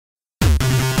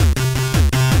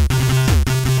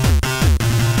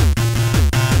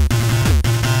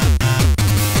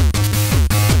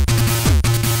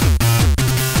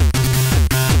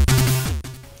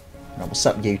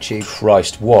Sup, YouTube.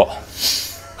 Christ, what?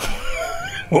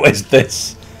 What is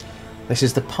this? This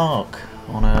is the park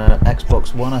on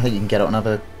Xbox One. I think you can get it on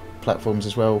other platforms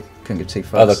as well. Couldn't get too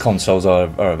fast. Other consoles are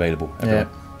available. Yeah,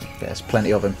 there's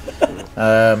plenty of them.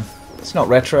 It's not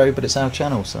retro, but it's our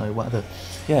channel, so whatever.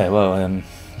 Yeah, well, you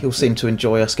all seem to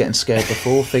enjoy us getting scared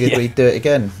before. Figured we'd do it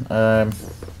again. and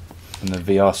the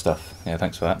VR stuff. Yeah,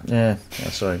 thanks for that. Yeah,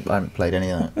 sorry, I haven't played any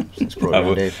of that since brought it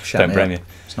around here. Don't blame you.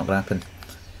 It's not going to happen.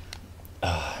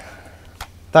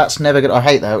 That's never good. I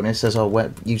hate that when it says,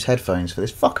 "Oh, use headphones for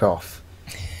this." Fuck off.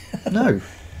 No.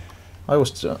 I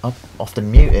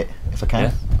often mute it if I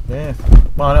can. Yeah.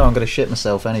 Well, I know I'm going to shit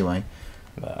myself anyway.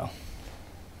 Well,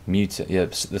 mute it. Yeah,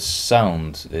 the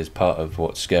sound is part of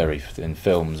what's scary in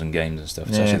films and games and stuff.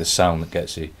 It's actually the sound that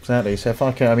gets you. Exactly. So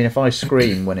if I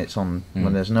scream when it's on,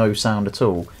 when there's no sound at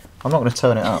all, I'm not going to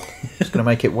turn it up. It's going to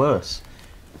make it worse.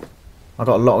 I've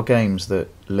got a lot of games that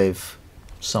live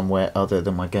somewhere other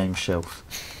than my game shelf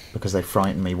because they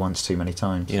frightened me once too many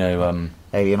times. You know,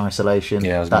 Alien Isolation.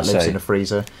 Yeah, I was that lives say, in a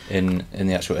freezer. In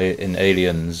the actual in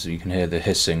Aliens, you can hear the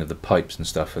hissing of the pipes and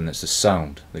stuff, and it's the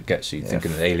sound that gets you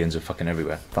thinking that aliens are fucking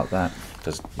everywhere. Fuck that.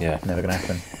 Never gonna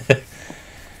happen.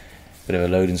 Bit of a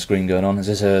loading screen going on. Is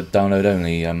this a download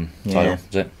only title?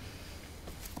 Is it?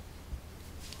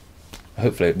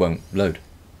 Hopefully it won't load.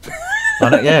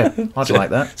 I'd like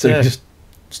that. So you just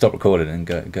stop recording and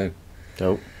go.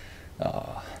 Dope.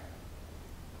 Ah.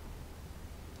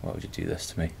 Why would you do this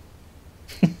to me?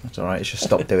 That's alright, it's just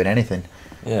stop doing anything.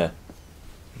 Yeah.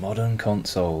 Modern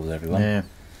consoles, everyone. Yeah.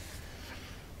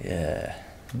 Yeah.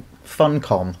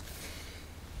 Funcom.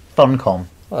 Funcom.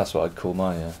 Well, that's what I'd call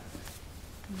my...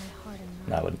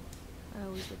 No, I wouldn't. I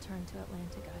always return to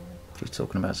Atlantic Island. She's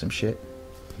talking about some shit.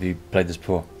 Have you played this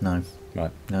before? No.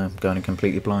 Right. No, I'm going in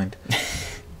completely blind.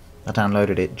 I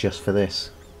downloaded it just for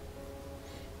this.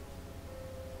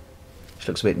 She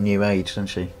looks a bit new age, doesn't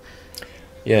she?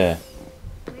 Yeah.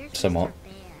 Somewhat.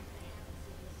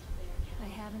 I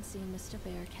haven't seen Mr.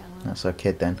 Bear, Callum. That's her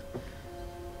kid then.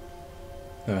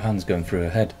 Her hand's going through her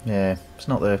head. Yeah, it's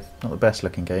not the best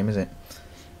looking game, is it?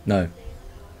 No.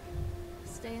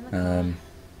 Stay in the car.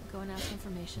 Go and ask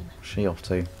information. What's she off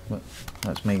to?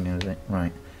 That's me now, is it?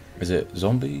 Right. Is it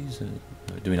zombies?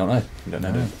 Do we not know? We don't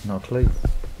know. No, not a clue.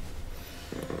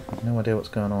 No idea what's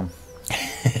going on.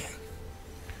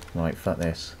 Right, fuck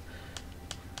this.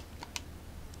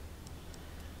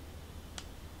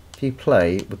 If you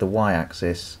play with the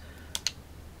Y-axis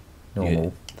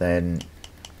normal, then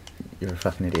you're a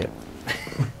fucking idiot.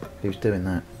 Who's doing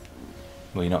that?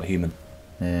 Well, you're not human.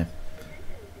 Yeah.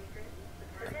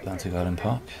 Atlantic Island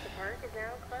Park.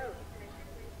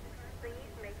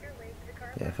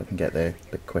 Yeah, if I can get there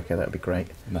a bit quicker, that would be great.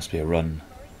 It must be a run.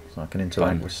 So I can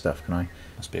interact with stuff, can I?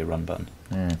 Must be a run button.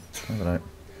 Yeah, have a look.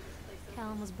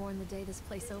 Callum was born the day this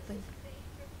place opened.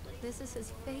 This is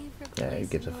his favorite place. Yeah, who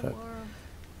gives a in the fuck? world.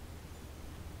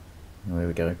 Oh, here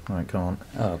we go. Right, come on.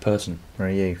 Oh, a person. Where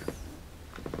are you?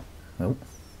 Oh,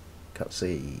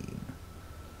 cutscene.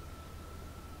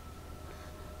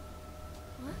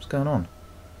 What's going on?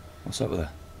 What's up with her?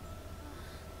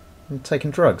 You're taking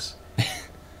drugs?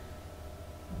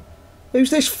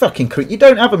 Who's this fucking creep? You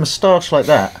don't have a moustache like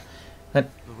that.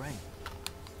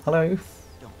 Hello?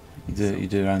 You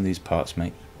do around these parts,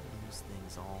 mate.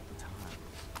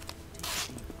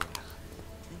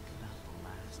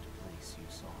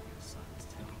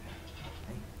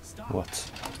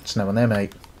 What? There's no one there,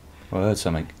 mate. Well, I heard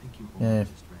something. Yeah.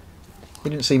 He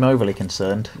didn't seem overly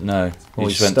concerned. No. Or he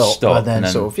just went stopped, stop and then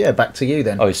sort of, back to you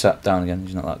then. Oh, he sat down again.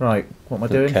 He's not that. Right, what am I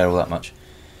doing? doing? Care all that much.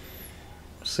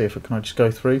 See if can I just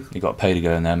go through? You got to pay to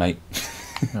go in there, mate.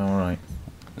 All right.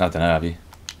 I don't know, have you?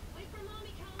 Wait for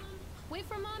mommy, Callum. Wait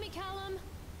for mommy, Callum.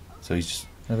 So he's just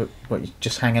What, you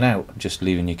just hanging out? just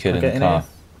leaving your kid I in get the in car. here?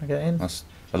 I get in? That's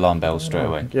alarm bells straight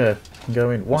away. Yeah, I can go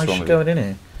in. Why What's is wrong she with going in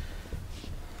here?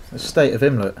 The state of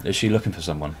him, look. Is she looking for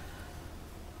someone?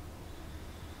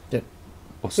 Yeah.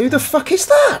 What's Who that? the fuck is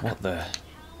that? What the?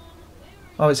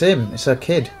 Oh, it's him. It's her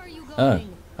kid. Where are you Oh,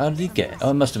 going? how did he get?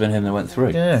 Oh, it must have been him that went through.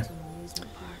 Yeah. To an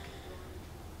amusement park.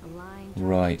 A line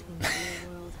Right. between the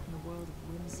real world and the world of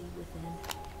whimsy within.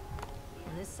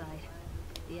 On this side,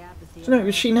 the apathy. Do you know,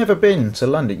 has she never been to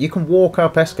London? You can walk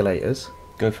up escalators.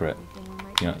 Go for it.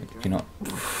 You're not.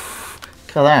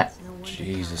 Look at that.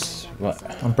 Jesus. What?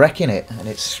 I'm wrecking it, and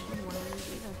it's...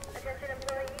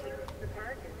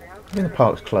 I mean, the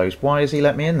park's closed. Why has he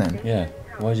let me in then? Yeah.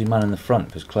 Why is he man in the front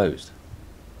if it's closed?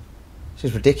 This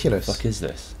is ridiculous. What the fuck is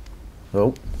this?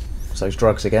 Oh, it's those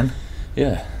drugs again.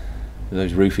 Yeah.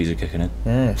 Those roofies are kicking in.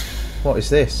 Yeah. What is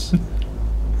this?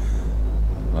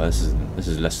 Well, this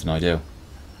is less than ideal.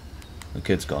 The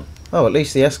kid's gone. Oh, at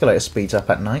least the escalator speeds up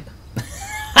at night.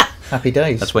 Happy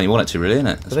days. That's when you want it to, really, isn't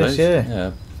it? I suppose. Yeah.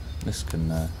 Yeah. This can.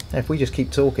 Yeah, if we just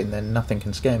keep talking, then nothing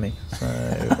can scare me. So,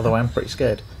 although I'm pretty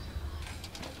scared.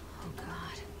 Oh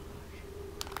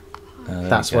God.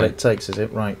 That's what it takes, is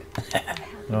it? Right.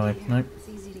 Right. Nope.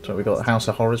 So we got House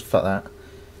of Horrors. Fuck that.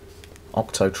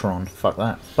 Octotron. Fuck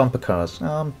that. Bumper cars. Oh,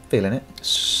 I'm feeling it.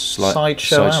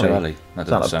 Sideshow Alley. That Is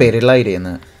that doesn't a bearded lady in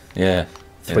there? Yeah.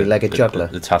 Three-legged juggler.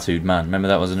 The tattooed man. Remember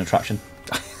that was an attraction?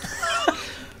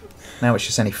 Now it's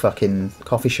just any fucking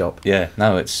coffee shop. Yeah,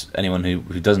 now it's anyone who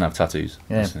doesn't have tattoos.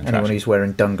 Yeah, anyone who's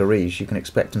wearing dungarees, you can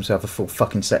expect them to have a full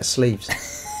fucking set of sleeves.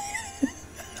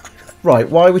 Right,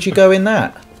 why would you go in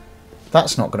that?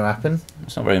 That's not going to happen.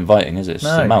 It's not very inviting, is it? It's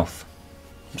just a mouth.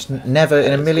 It's never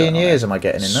in a million years am I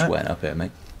getting in that. Sweating up here,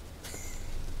 mate.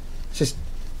 It's just...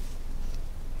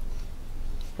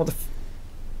 What the...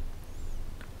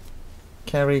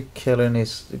 Killian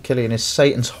is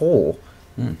Satan's whore.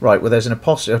 Right, well there's an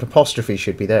apostrophe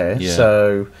should be there,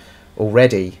 so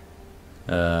already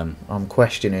I'm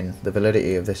questioning the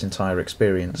validity of this entire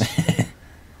experience.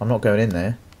 I'm not going in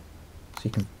there, so you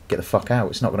can get the fuck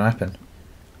out. It's not going to happen.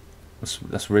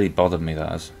 That's really bothered me, that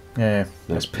has. Yeah,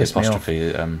 that's pissed me off.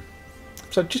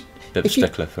 So just bit of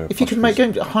stickler for if you can make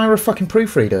games, hire a fucking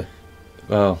proofreader.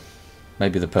 Well,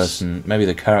 maybe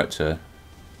the character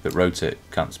that wrote it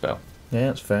can't spell. Yeah,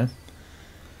 that's fair.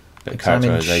 Bit of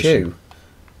characterization.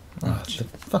 Oh, the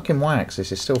fucking wax.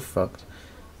 This is still fucked.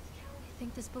 I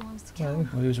think this belongs to Cal.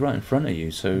 Well, he was right in front of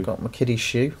you, so... Got my kiddie's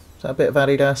shoe. Is that a bit of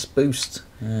Adidas Boost?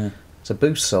 Yeah. It's a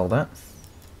Boost sole, that.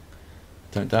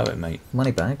 Don't doubt it, mate.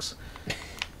 Money bags.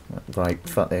 Right,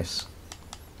 fuck this.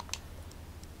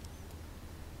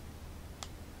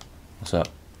 What's up?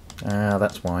 Ah,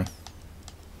 that's why.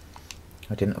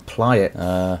 I didn't apply it.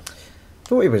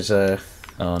 Thought it was...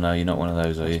 Oh no, you're not one of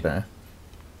those, are you? Better.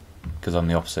 Because I'm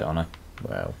the opposite, aren't I?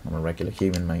 Well, I'm a regular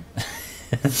human, mate.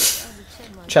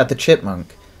 Chad the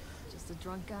Chipmunk. Just a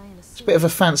drunk guy in a suit. It's a bit of a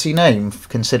fancy name,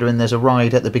 considering there's a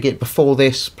ride at the beginning before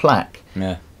this plaque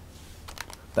Yeah.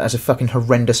 that has a fucking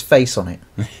horrendous face on it.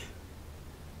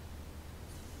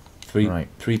 3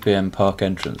 p.m. park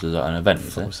entrance, is that an event?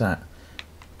 Is What it? was that?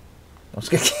 I was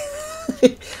gonna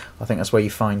I think that's where you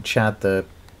find Chad the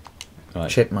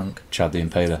Chipmunk. Chad the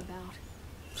Impaler.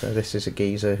 So this is a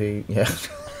geezer who, yeah.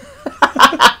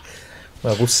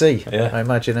 Well, we'll see. Yeah. I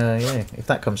imagine, yeah, if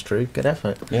that comes true, good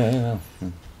effort. Yeah.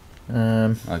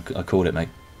 I called it, mate.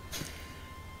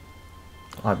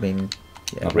 I mean,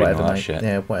 yeah, Not reading whatever, all that mate. shit.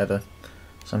 Yeah, whatever.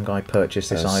 Some guy purchased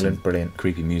this island, brilliant.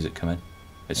 Creepy music coming.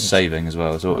 It's saving as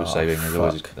well. It's always saving.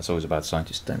 That's always a bad sign.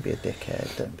 Just don't be a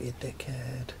dickhead. Don't be a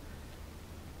dickhead.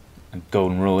 And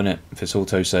golden rule, innit? If it's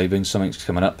auto saving, something's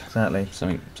coming up. Exactly.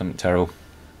 Something terrible.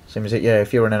 Same as it. Yeah,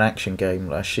 if you're in an action game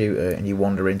like a shooter and you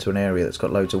wander into an area that's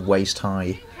got loads of waist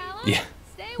high. Yeah.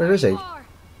 Where is he?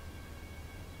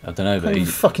 I don't know, I but can't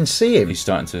even fucking see him. he's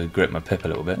starting to grip my pip a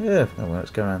little bit. Yeah. Oh well, let's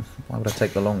go around. Why would I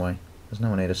take the long way? There's no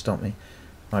one here to stop me.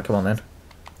 Right, come on then.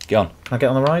 Get on. Can I get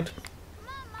on the ride?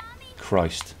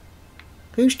 Christ.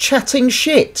 Who's chatting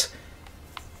shit?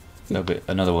 There'll be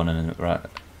another one in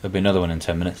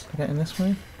 10 minutes. Can I get in this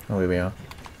way? Oh, here we are.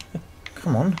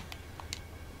 Come on.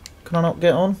 Can I not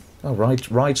get on? Oh,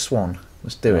 ride Swan.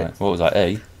 Let's do it. What was that?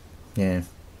 A? Yeah.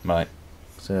 Right.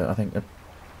 So I think.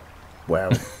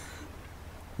 Well.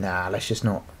 Nah, let's just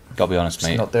not. Gotta be honest,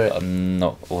 mate. Not do it. I'm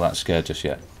not all that scared just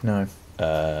yet. No.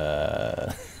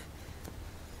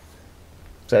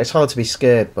 So it's hard to be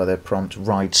scared by the prompt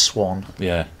ride Swan.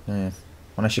 Yeah. Yeah.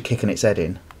 Unless you're kicking its head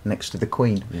in next to the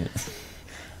Queen. Yeah.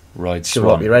 Ride She'll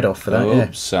Swan. lop your head off for that, Oh,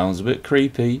 yeah. sounds a bit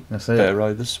creepy. That's it. Better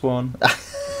ride the Swan.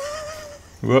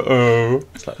 Uh-oh.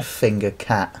 It's like a finger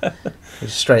cat.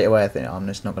 Just straight away I think, oh,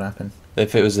 it's not going to happen.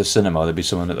 If it was the cinema, there'd be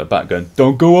someone at the back going,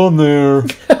 "Don't go on there."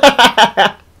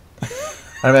 I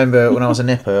remember when I was a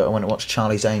nipper, I went to watch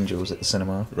Charlie's Angels at the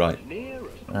cinema. Right.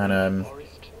 And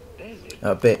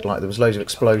a bit like there was loads of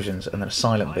explosions and then a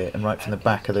silent bit, and right from the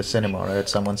back of the cinema I heard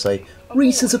someone say,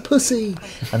 "Reese is a pussy,"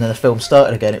 and then the film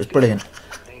started again. It was brilliant.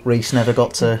 Reese never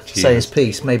got to say his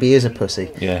piece. Maybe he is a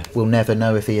pussy. Yeah. We'll never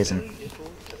know if he isn't.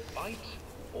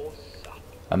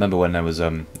 I remember when there was a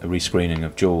rescreening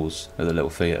of Jaws at the little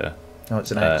theatre. Oh,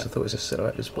 it's an X. I thought it was a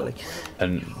silhouette. It was Willy.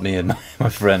 And me and my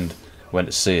friend went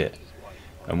to see it,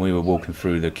 and we were walking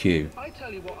through the queue,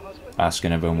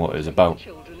 asking everyone what it was about,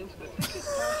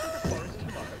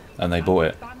 and they bought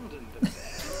it.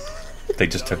 They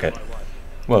just took it.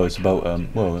 Well, it's about.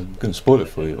 Well, I'm going to spoil it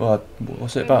for you. Well,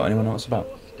 what's it about? Anyone know what it's about?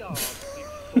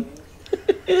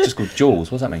 It's just called Jaws.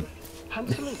 What's that mean?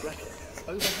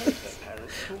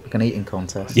 Like an eating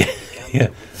contest. Yeah. Yeah.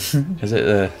 Is it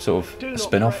a sort of a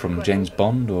spin-off from James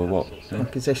Bond or what?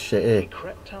 What is this shit here?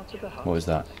 What is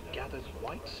that?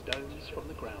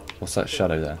 What's that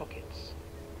shadow there?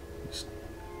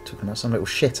 Talking about some little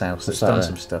shit house that's that done there?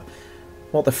 some stuff.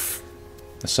 What the There's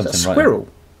is something that a right squirrel?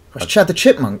 That's Chad the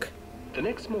Chipmunk.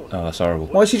 there. Oh, that's horrible.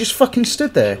 Why is he just fucking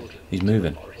stood there? He's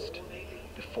moving.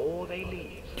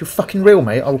 You're fucking real,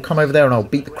 mate. I'll come over there and I'll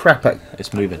beat the crap out.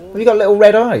 It's moving. Have you got little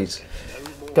red eyes?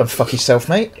 Go and fuck yourself,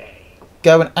 mate.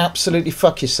 Go and absolutely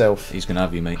fuck yourself. He's gonna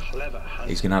have you, mate.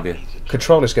 He's gonna have you.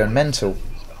 Controller's going mental.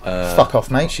 Fuck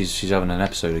off, mate. She's having an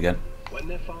episode again.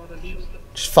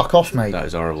 Just fuck off, mate. That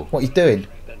is horrible. What are you doing?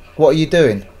 What are you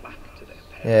doing?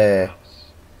 Yeah.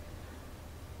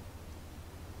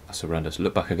 That's horrendous.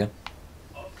 Look back again.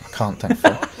 I can't, thank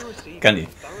fuck. Can you?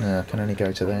 No, I can only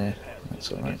go to there.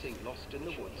 That's alright.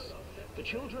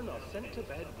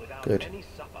 Good.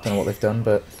 Don't know what they've done,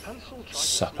 but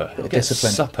Supper. Bit of Get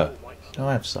discipline. supper. oh,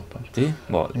 I have supper. Do you?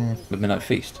 What? Yeah. The midnight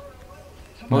feast?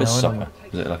 No, What is I supper?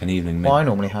 don't- Is it like an evening Well, meal? I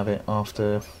normally have it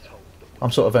after.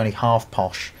 I'm sort of only half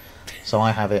posh, so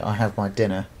I have my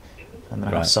dinner, and then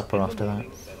I have Right. supper after that.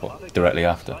 What, directly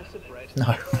after?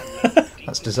 No,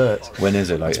 that's dessert. When is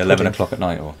it? Like It's 11 pudding. o'clock at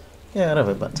night or Yeah, I'd have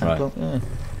it about 10 Right. o'clock. Yeah.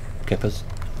 kippers?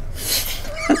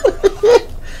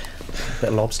 Bit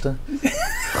of lobster.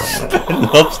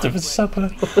 Lobster for supper.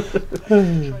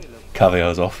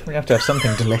 Caviar's off. We have to have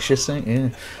something delicious, don't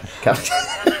you? Yeah.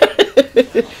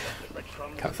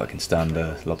 Can't fucking stand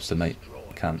lobster, mate.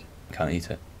 Can't eat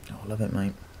it. Oh, I love it,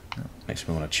 mate. Makes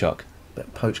me want to chuck. Bit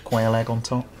of poached quail egg on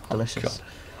top. Delicious. God.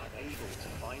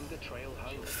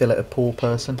 Fillet of poor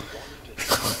person.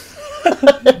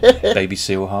 Baby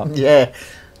seal heart. Yeah.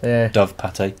 Yeah. Dove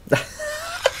pate.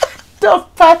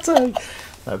 Dove pate!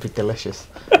 That would be delicious.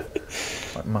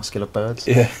 Like muscular birds.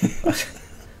 Yeah.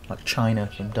 Like China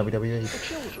from WWE.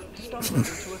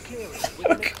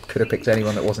 Could have picked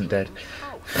anyone that wasn't dead.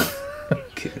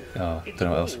 Oh, don't know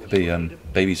what else it could be.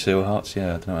 Baby seal hearts.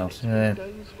 Yeah, I don't know what else. Yeah.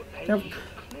 Now,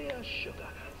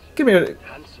 give me a.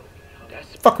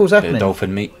 Fuck all's Bit of happening.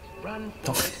 dolphin meat.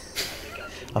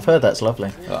 I've heard that's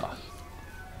lovely. Ah.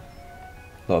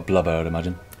 A lot of blubber, I'd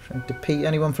imagine. Did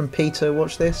anyone from Peter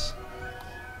watch this?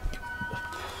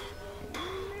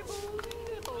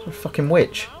 It's a fucking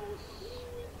witch.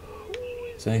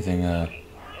 Is there anything?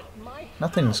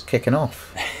 Nothing's kicking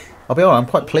off. I'll be alright, I'm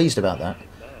quite pleased about that.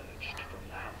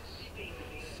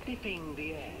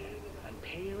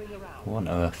 What on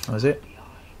earth? Oh, is it?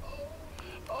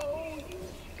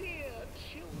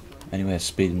 Any way of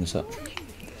speeding this up?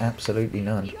 Absolutely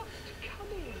none.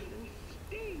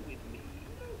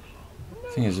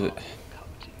 Thing is,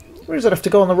 Where does it have to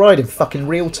go on the ride in fucking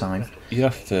real time? you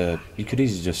have to. You could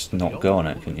easily just not go on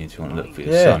it, couldn't you? If you want to look for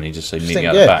your Yeah. son, you just say Just meet think, me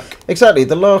out yeah, the back. exactly.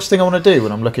 The last thing I want to do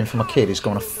when I'm looking for my kid is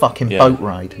go on a fucking Yeah. boat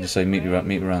ride. Just say meet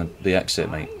me around the exit,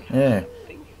 mate. Yeah.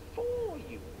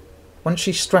 Once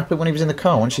she strap it when he was in the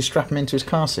car, once she strap him into his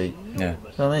car seat. Yeah. You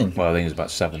know what I mean? Well, I think it was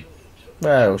about 7.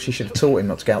 Well, she should have taught him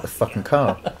not to get out the fucking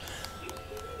car.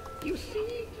 You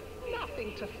see,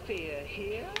 nothing to fear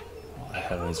here. What the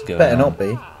hell is going Better on? not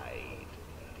be.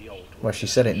 Well, she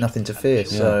said it, nothing to fear,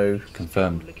 so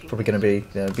Confirmed. probably going to be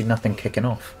there'll be nothing kicking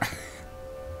off.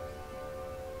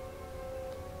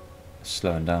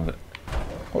 Slowing down, but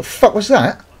What the fuck was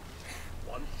that?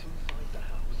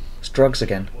 It's drugs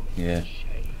again. yeah.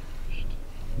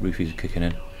 Roofies are kicking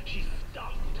in.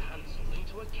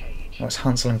 Oh, it's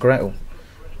Hansel and Gretel.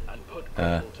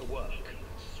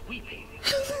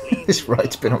 This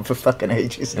ride's been on for fucking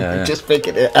ages. And Yeah, they yeah. just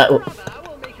figured it out.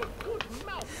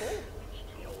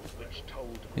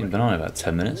 You've been on about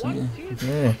 10 minutes, haven't you?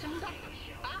 Yeah.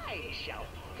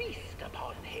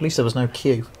 At least there was no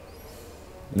queue.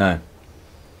 No.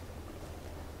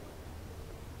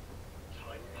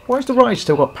 Why has the ride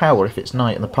still got power if it's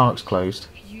night and the park's closed?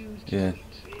 Yeah.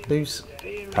 Who's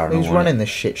Paranormal. running this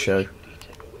shit show?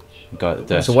 Guy at the It's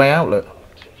desk. a way outlet.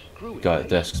 Guy at the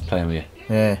desk is playing with you.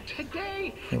 Yeah.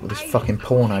 With this fucking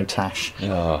porno tash.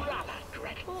 Oh,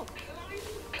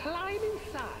 Climb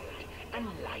inside and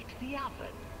light the oven.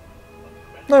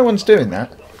 No one's doing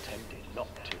that.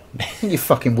 You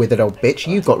fucking withered old bitch.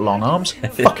 You've got long arms.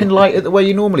 Fucking light it the way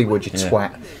you normally would, you Yeah.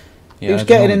 twat. yeah. Who's how'd you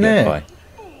getting in normally get there?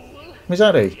 by? Was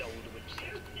that who?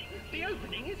 The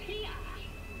opening is here.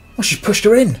 Oh, she pushed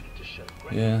her in.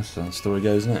 Yeah, that's how the story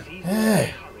goes, isn't it?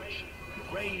 Yeah.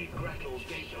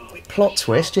 Plot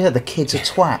twist, yeah, the kid's a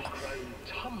twat.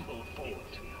 Tumble forward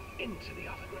into the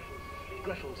oven.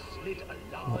 Gretel slid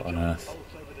a large What on earth? bolt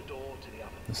over the door to the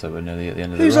oven. So we're nearly at the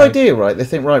end of Whose the ride. idea, right? They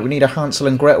think, right, we need a Hansel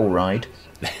and Gretel ride.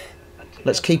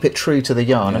 Let's keep it true to the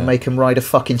yarn and Yeah. make him ride a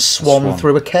fucking swan swan.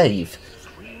 through a cave.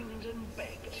 Screamed and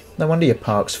begged No wonder your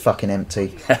park's fucking empty.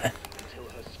 until her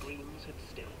screams had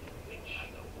stilled,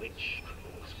 and the witch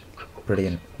was cooked.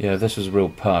 Brilliant. Yeah, if this was a real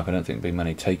park, I don't think there'd be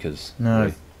many takers. No.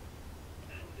 Really.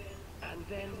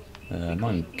 And then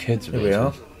Mine kids. Here we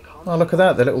are. Oh, look at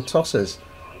that. The little tossers.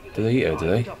 Do they eat her? Do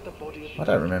they? up the body of I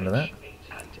don't remember that.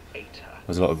 and ate her.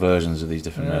 There's a lot of versions of these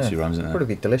different nursery rhymes, isn't there?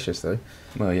 Probably be delicious though.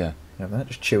 Well, yeah. Have that.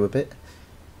 Just chew a bit.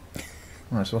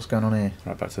 Right, so what's going on here?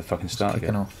 Right back to the fucking It's start kicking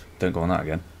again. off. Don't go on that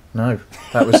again. No,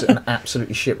 that was an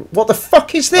absolutely shit. What the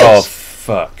fuck is this? Oh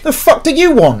fuck! The fuck do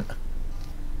you want?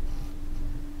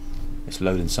 It's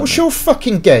loading something. What's your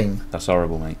fucking game? That's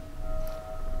horrible, mate.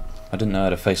 I didn't know I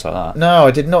had a face like that. No,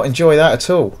 I did not enjoy that at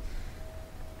all.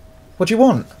 What do you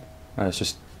want? No, it's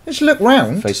just Just look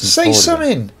round. Facing Say forward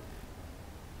something.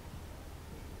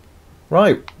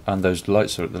 Right. and those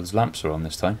lamps are on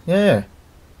this time. Yeah.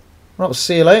 Right, we'll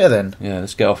see you later then. Yeah,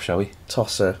 let's get off, shall we?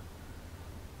 Tosser.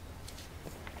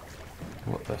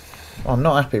 What the? I'm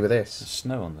not happy with There's this.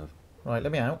 snow on Right,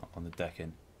 let me out. the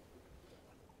decking.